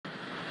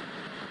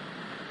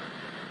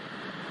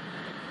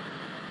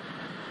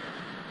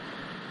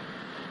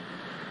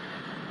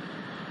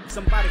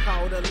Somebody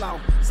call the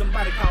law.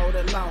 Somebody call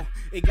the law.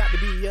 It got to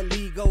be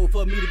illegal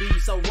for me to be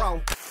so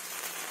wrong.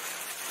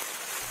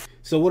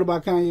 So what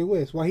about Kanye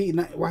West?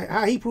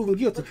 How he proven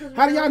guilty?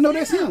 How do y'all know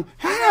that's him?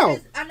 How?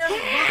 I know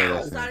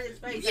his side of his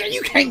face. Yeah,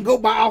 you can't go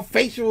by our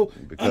facial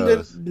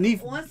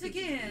underneath. Once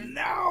again,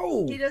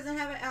 no, he doesn't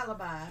have an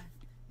alibi.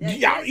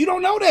 You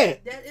don't know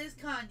that. That is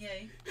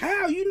Kanye.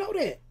 How you know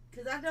that?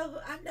 Because I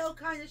know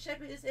Kanye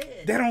shaping his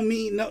head. That don't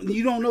mean no.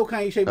 You don't know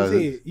Kanye shaping his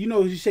head. You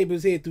know he shaping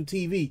his head through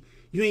TV.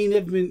 You ain't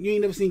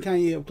never seen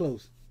Kanye up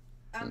close.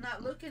 I'm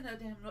not looking at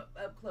him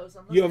up close.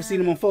 You ever seen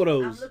him on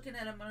photos? I'm looking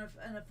at him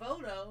in a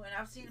photo, and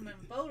I've seen him in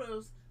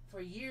photos for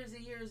years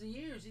and years and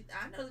years.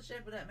 I know the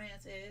shape of that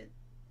man's head.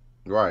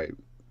 Right.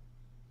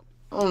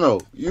 I don't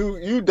know.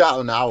 You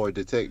doubting our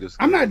detective skills.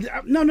 I'm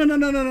not. No.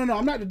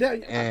 I'm not the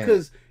doubting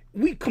because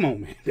come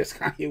on, man. That's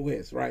Kanye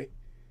West, right?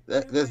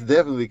 That's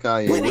definitely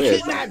Kanye West.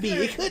 It could not be.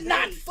 It could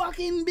not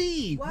fucking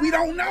be. We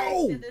don't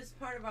know. In this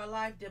part of our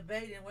life,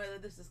 debating whether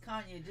this is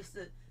Kanye, just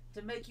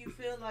to make you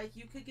feel like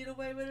you could get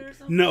away with it or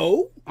something?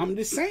 No, I'm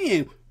just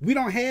saying we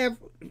don't have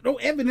no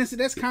evidence that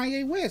that's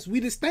Kanye West. We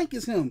just think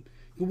it's him.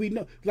 We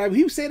know, like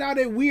he said all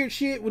that weird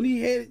shit when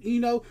he had,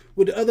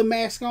 with the other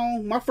mask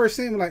on. My first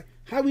thing was like,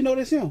 how we know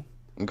that's him?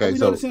 Okay,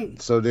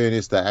 so then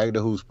it's the actor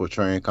who's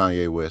portraying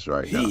Kanye West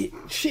right now.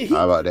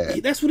 How about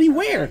that? That's what he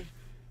wear. Okay.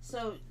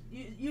 So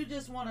you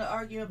just want to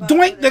argue about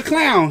Doink the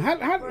clown.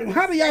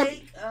 How do y'all?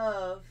 Sake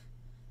of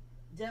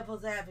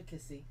devil's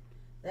advocacy.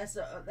 That's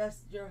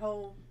your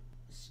whole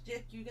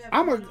shtick you got.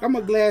 I'm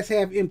a glass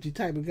half empty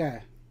type of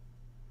guy.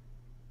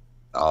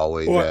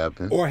 Always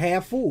happen. Or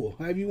half full,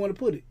 however you want to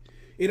put it.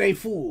 It ain't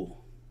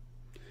full.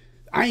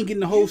 I ain't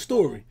getting the whole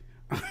story.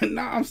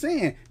 No, I'm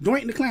saying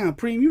Doink the Clown.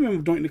 Preem, you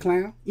remember Doink the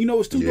Clown? You know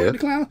it's two Doink the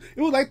Clowns?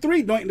 It was like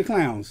 3 Doink the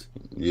Clowns.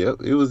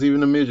 Yep, it was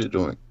even a midget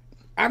Doink.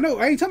 I know.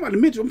 I ain't talking about the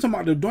midget. I'm talking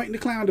about the Doink the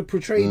Clown, the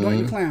portrayed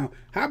Doink the Clown.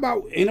 How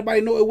about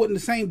anybody know it wasn't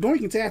the same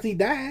Doink until after he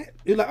died?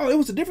 It's like, oh, it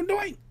was a different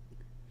Doink.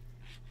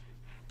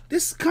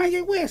 This is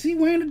Kanye West. He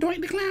wearing the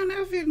Doink the Clown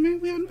outfit,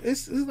 man.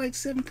 It's like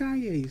 7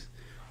 Kanyes.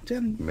 I'm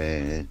telling you.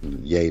 Man,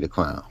 yay the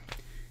clown.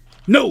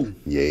 No.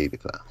 Yay the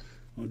clown.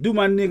 Don't do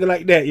my nigga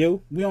like that,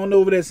 yo. We don't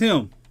know if that's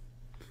him.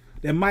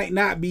 That might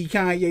not be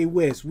Kanye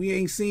West. We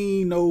ain't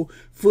seen no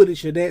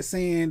footage of that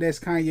saying that's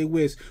Kanye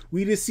West.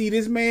 We just see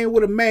this man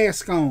with a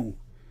mask on.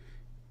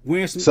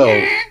 Wearing some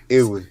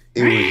it was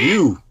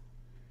you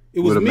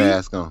with a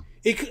mask on.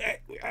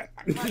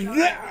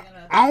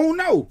 I don't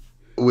know.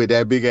 With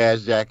that big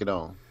ass jacket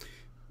on.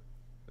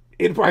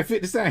 It'll probably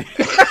fit the same.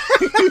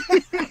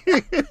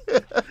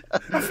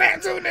 I'm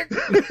fat too,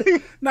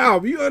 nigga. No,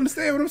 but you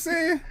understand what I'm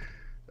saying?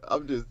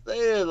 I'm just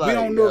saying, like, we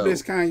don't know if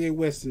that's Kanye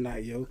West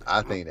tonight, yo.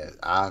 I think that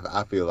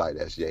I feel like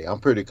that's Jay. I'm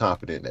pretty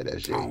confident that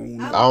that's Jay.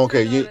 I don't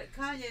care.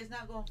 Kanye is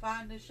not gonna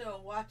find this show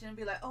and watch it and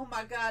be like, "Oh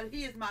my God,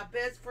 he is my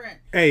best friend."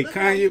 Hey, look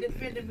Kanye, how he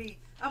defended me.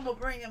 I'm gonna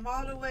bring him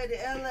all the way to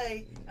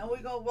LA and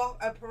we're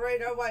gonna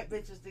parade our white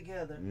bitches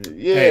together.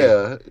 Yeah,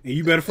 hey, and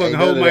you better fucking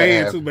hold my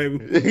hand too, baby.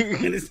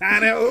 And it's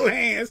time to hold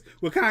hands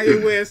with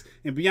Kanye West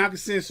and Bianca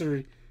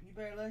Sensory. You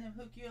better let him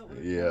hook you up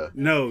with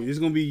No, it's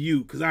gonna be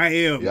you, cause I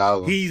am.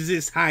 He's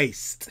this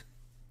heist.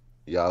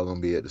 Y'all gonna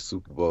be at the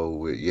Super Bowl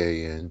with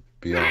Ye and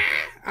Bianca.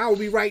 I will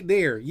be right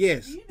there.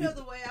 Yes. You know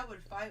the way I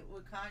would fight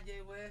with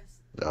Kanye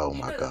West. Oh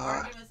my God. The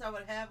arguments I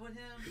would have with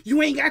him.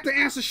 You ain't got to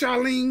answer,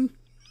 Charlene.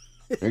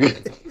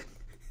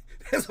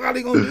 That's all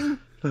they gonna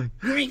do.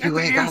 You ain't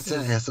got to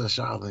answer,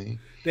 Charlene.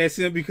 That's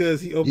him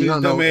because he opened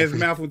his dumb ass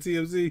mouth with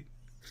TMZ.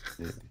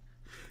 Yeah.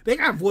 They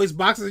got voice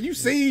boxes. You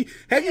see?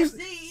 Have you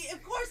see?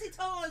 Of course he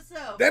told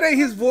himself. That ain't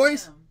his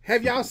voice.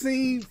 Have y'all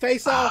seen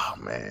Face Off?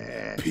 Oh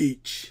man,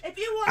 peach. If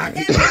you want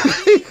to just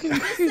say you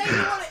want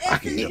to I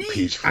can eat a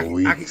peach for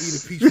weeks. I can eat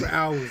a peach for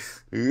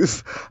hours.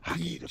 I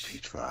can eat a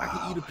peach for hours. I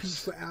can eat a peach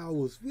for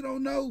hours. We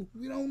don't know.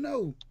 We don't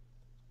know.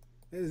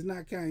 That is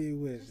not Kanye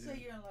West. Just say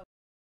you're in love.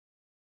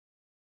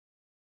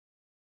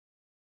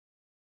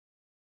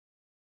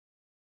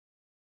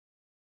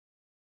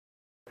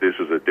 This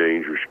is a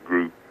dangerous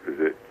groups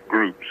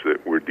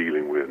that we're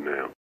dealing with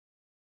now.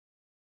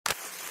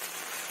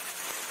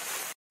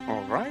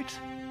 All right.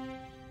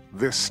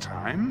 This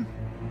time,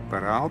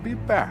 but I'll be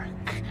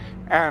back,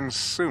 and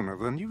sooner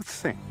than you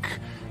think.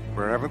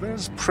 Wherever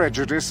there's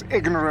prejudice,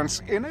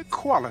 ignorance,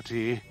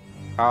 inequality,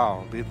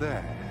 I'll be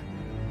there.